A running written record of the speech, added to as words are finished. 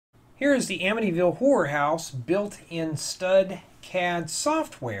Here is the Amityville Horror House built in stud CAD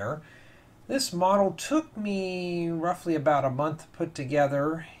software. This model took me roughly about a month to put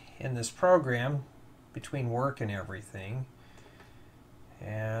together in this program between work and everything.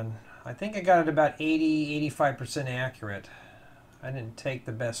 And I think I got it about 80–85% accurate. I didn't take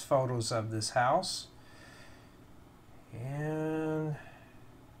the best photos of this house. And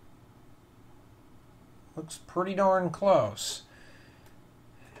looks pretty darn close.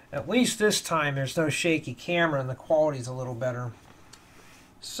 At least this time there's no shaky camera and the quality's a little better.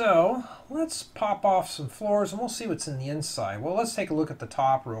 So let's pop off some floors and we'll see what's in the inside. Well, let's take a look at the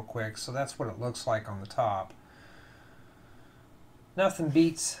top real quick. So that's what it looks like on the top. Nothing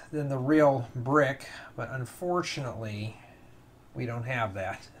beats than the real brick, but unfortunately we don't have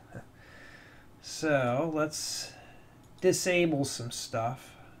that. So let's disable some stuff.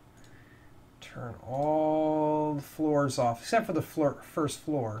 Turn all the floors off except for the first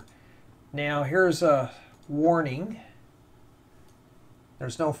floor. Now here's a warning.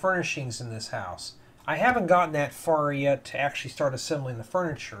 There's no furnishings in this house. I haven't gotten that far yet to actually start assembling the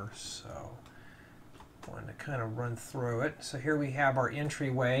furniture, so I wanted to kind of run through it. So here we have our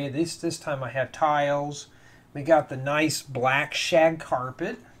entryway. This time I have tiles. We got the nice black shag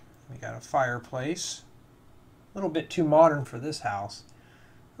carpet. We got a fireplace. A little bit too modern for this house.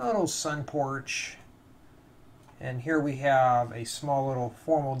 A little sun porch. And here we have a small little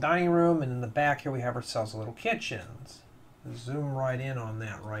formal dining room, and in the back here we have ourselves a little kitchen. Zoom right in on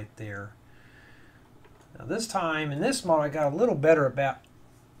that right there. Now this time, in this model, I got a little better about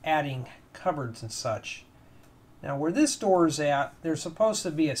adding cupboards and such. Now where this door is at, there's supposed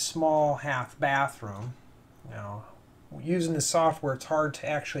to be a small half bathroom. Now, using the software, it's hard to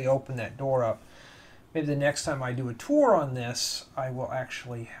actually open that door up. Maybe the next time I do a tour on this, I will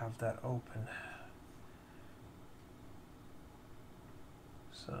actually have that open.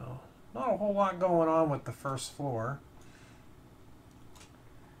 So, not a whole lot going on with the first floor.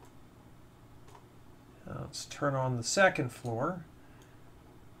 Let's turn on the second floor.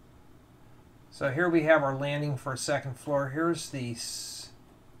 So here we have our landing for a second floor. Here's the,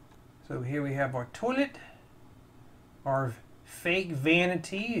 so here we have our toilet, our fake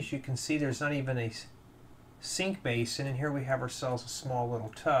vanity. As you can see, there's not even a sink basin, and here we have ourselves a small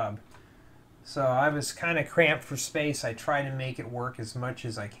little tub. So I was kind of cramped for space. I try to make it work as much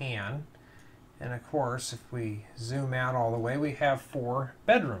as I can. And of course, if we zoom out all the way, we have 4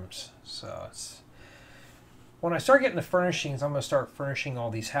 bedrooms. So it's, when I start getting the furnishings, I'm going to start furnishing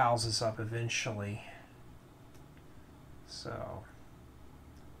all these houses up eventually. So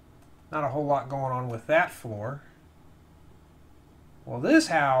not a whole lot going on with that floor. Well, this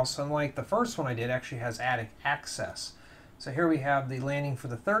house, unlike the first one I did, actually has attic access. So here we have the landing for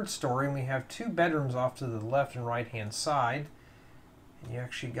the 3rd story, and we have 2 bedrooms off to the left and right hand side. And you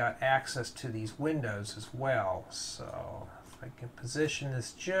actually got access to these windows as well. So if I can position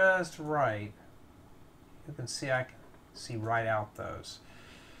this just right, you can see I can see right out those.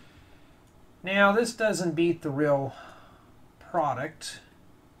 Now this doesn't beat the real product.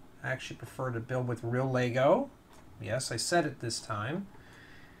 I actually prefer to build with real Lego. Yes, I said it this time.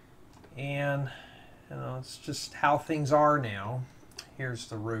 And you know, it's just how things are now. Here's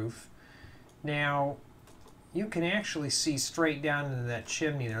the roof. Now you can actually see straight down into that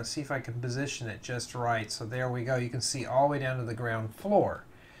chimney there. Let's see if I can position it just right. So there we go. You can see all the way down to the ground floor.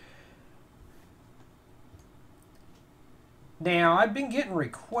 Now, I've been getting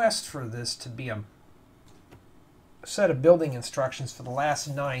requests for this to be a set of building instructions for the last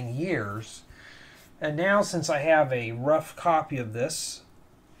 9 years. And now, since I have a rough copy of this,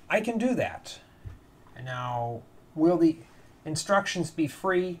 I can do that. And now, will the instructions be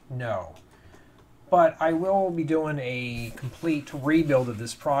free? No. But I will be doing a complete rebuild of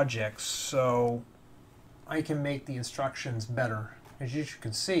this project so I can make the instructions better. As you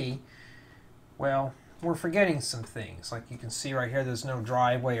can see, well, we're forgetting some things. Like you can see right here, there's no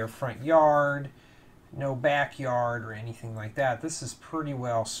driveway or front yard, no backyard or anything like that. This is pretty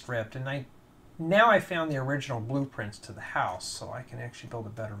well stripped, and now I found the original blueprints to the house, so I can actually build a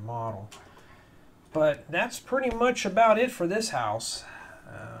better model. But that's pretty much about it for this house.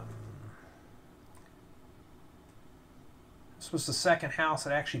 This was the second house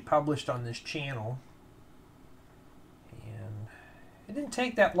I actually published on this channel. It didn't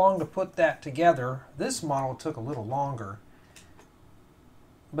take that long to put that together. This model took a little longer.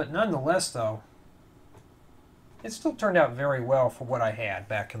 But nonetheless, though, it still turned out very well for what I had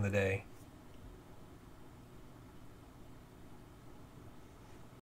back in the day.